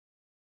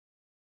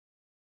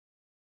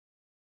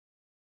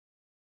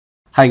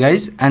Hi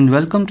guys, and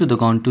welcome to the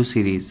Gone2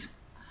 series.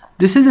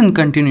 This is in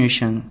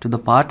continuation to the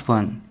part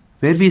 1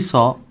 where we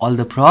saw all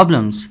the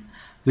problems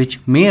which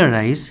may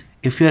arise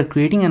if you are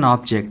creating an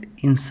object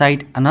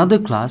inside another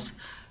class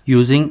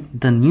using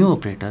the new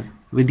operator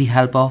with the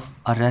help of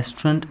a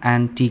restaurant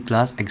and tea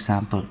class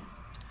example.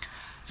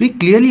 We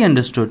clearly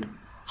understood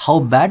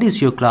how bad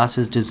is your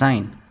class's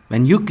design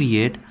when you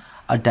create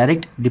a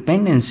direct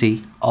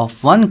dependency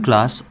of one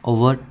class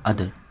over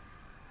other.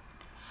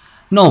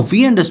 Now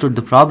we understood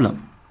the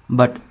problem,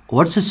 but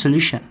what's the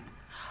solution?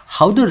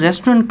 How the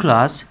restaurant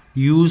class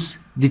use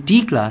the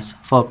tea class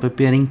for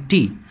preparing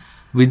tea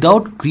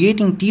without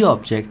creating tea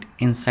object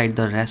inside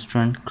the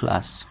restaurant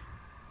class.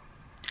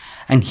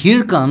 And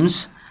here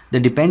comes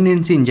the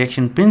dependency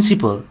injection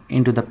principle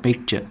into the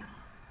picture.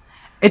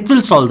 It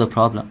will solve the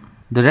problem.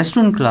 The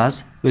restaurant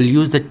class will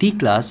use the tea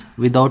class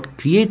without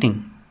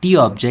creating tea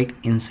object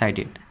inside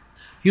it.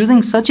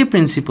 Using such a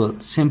principle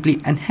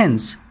simply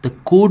enhance the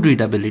code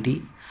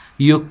readability.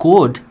 Your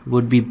code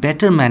would be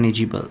better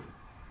manageable.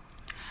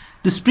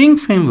 The Spring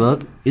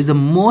framework is the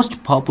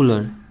most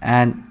popular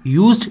and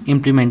used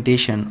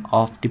implementation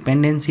of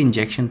dependency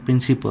injection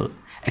principle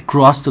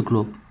across the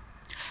globe.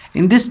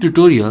 In this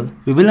tutorial,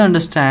 we will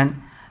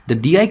understand the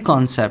DI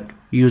concept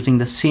using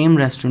the same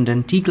restaurant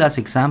and tea class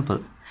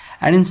example,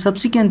 and in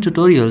subsequent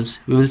tutorials,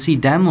 we will see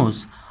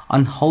demos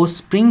on how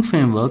Spring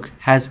framework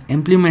has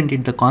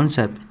implemented the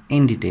concept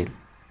in detail.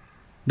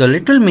 The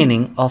literal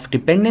meaning of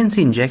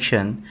dependency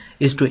injection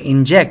is to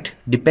inject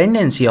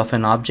dependency of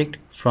an object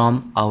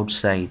from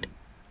outside.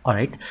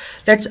 Alright,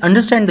 let's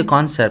understand the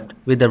concept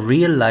with a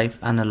real life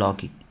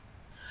analogy.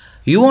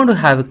 You want to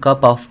have a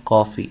cup of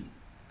coffee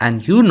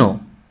and you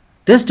know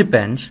this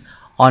depends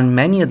on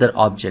many other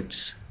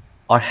objects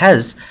or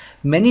has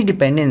many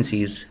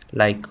dependencies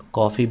like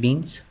coffee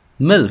beans,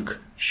 milk,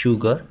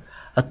 sugar,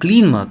 a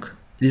clean mug,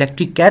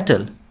 electric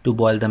kettle to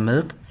boil the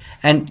milk,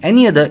 and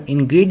any other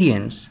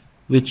ingredients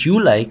which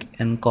you like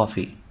in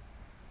coffee.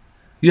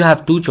 You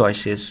have two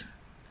choices.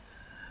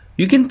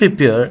 You can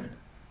prepare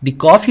the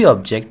coffee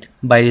object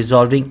by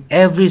resolving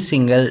every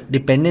single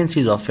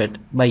dependencies of it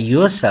by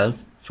yourself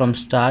from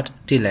start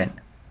till end.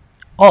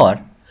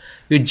 Or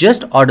you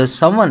just order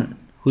someone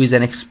who is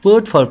an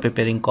expert for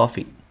preparing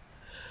coffee.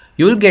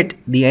 You will get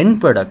the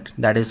end product,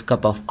 that is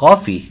cup of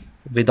coffee,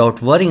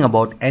 without worrying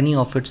about any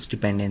of its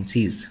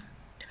dependencies.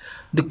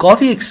 The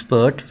coffee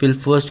expert will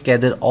first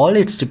gather all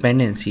its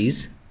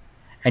dependencies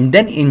and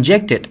then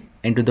inject it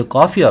into the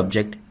coffee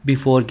object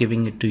before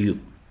giving it to you.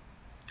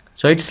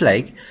 So it's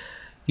like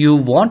you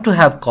want to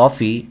have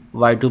coffee,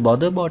 why to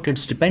bother about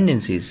its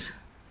dependencies?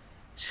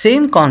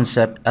 Same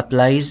concept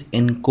applies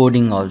in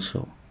coding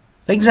also.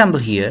 For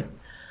example here,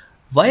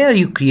 why are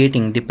you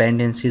creating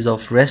dependencies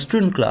of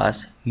restaurant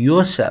class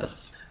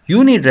yourself?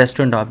 You need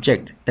restaurant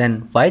object,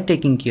 then why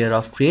taking care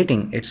of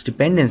creating its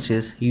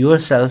dependencies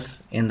yourself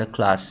in the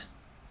class?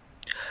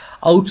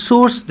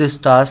 Outsource this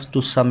task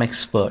to some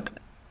expert,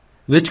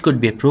 which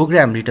could be a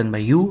program written by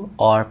you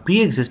or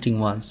pre-existing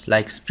ones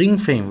like Spring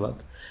Framework,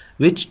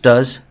 which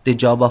does the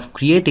job of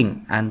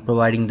creating and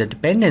providing the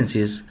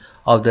dependencies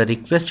of the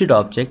requested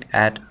object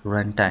at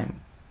runtime.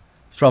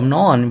 From now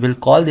on, we'll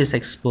call this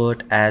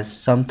expert as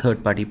some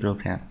third-party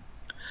program.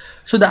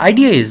 So the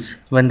idea is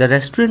when the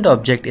restaurant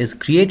object is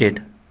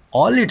created,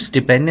 all its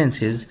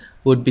dependencies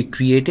would be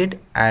created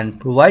and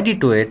provided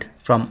to it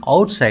from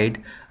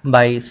outside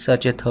by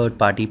such a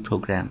third-party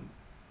program.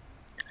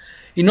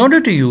 In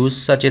order to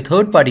use such a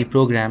third-party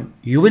program,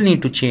 you will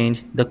need to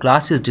change the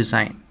class's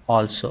design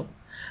also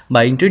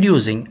by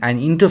introducing an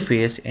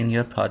interface in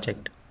your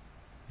project.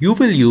 You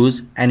will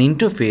use an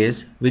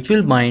interface which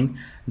will bind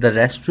the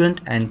restaurant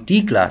and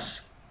tea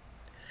class.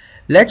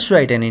 Let's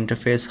write an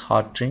interface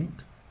hot drink.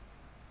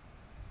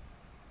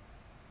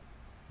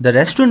 The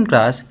restaurant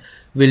class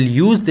will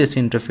use this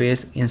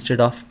interface instead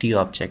of tea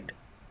object,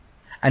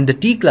 and the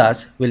tea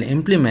class will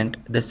implement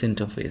this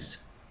interface.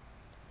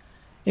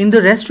 In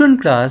the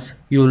restaurant class,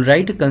 you will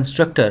write a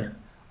constructor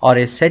or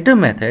a setter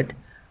method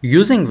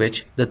using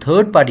which the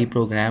third-party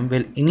program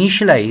will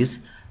initialize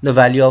the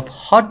value of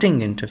hot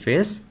drink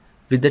interface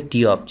with the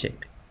tea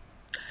object.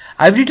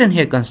 I've written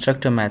here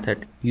constructor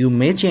method. You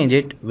may change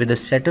it with a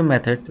setter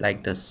method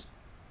like this.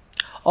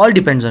 All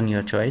depends on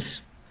your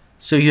choice.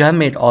 So you have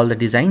made all the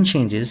design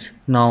changes.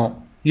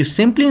 Now you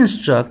simply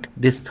instruct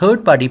this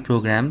third-party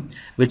program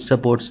which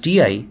supports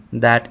DI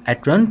that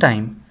at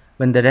runtime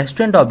when the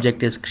restaurant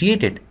object is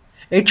created,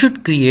 it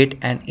should create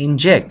and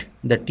inject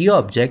the tea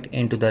object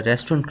into the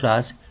restaurant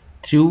class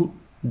through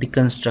the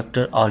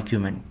constructor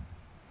argument.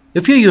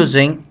 If you're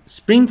using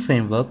Spring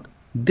Framework,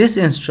 this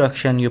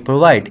instruction you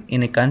provide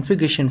in a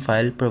configuration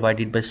file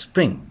provided by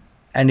Spring.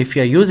 And if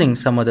you're using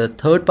some other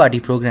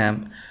third-party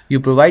program, you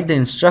provide the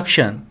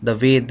instruction the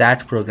way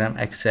that program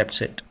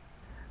accepts it.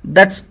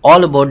 That's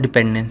all about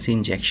dependency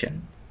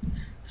injection.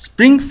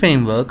 Spring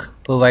Framework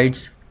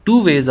provides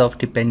two ways of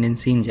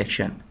dependency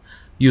injection,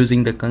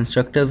 using the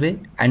constructor way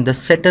and the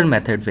setter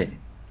method way.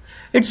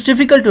 It's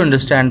difficult to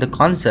understand the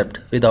concept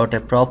without a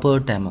proper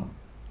demo.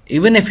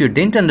 Even if you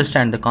didn't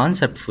understand the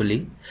concept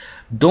fully,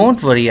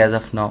 Don't worry as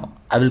of now,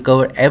 I will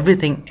cover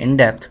everything in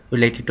depth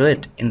related to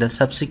it in the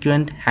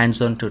subsequent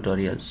hands-on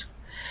tutorials.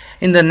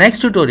 In the next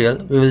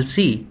tutorial, we will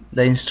see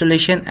the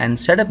installation and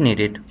setup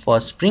needed for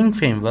Spring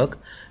Framework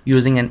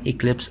using an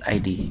Eclipse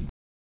IDE.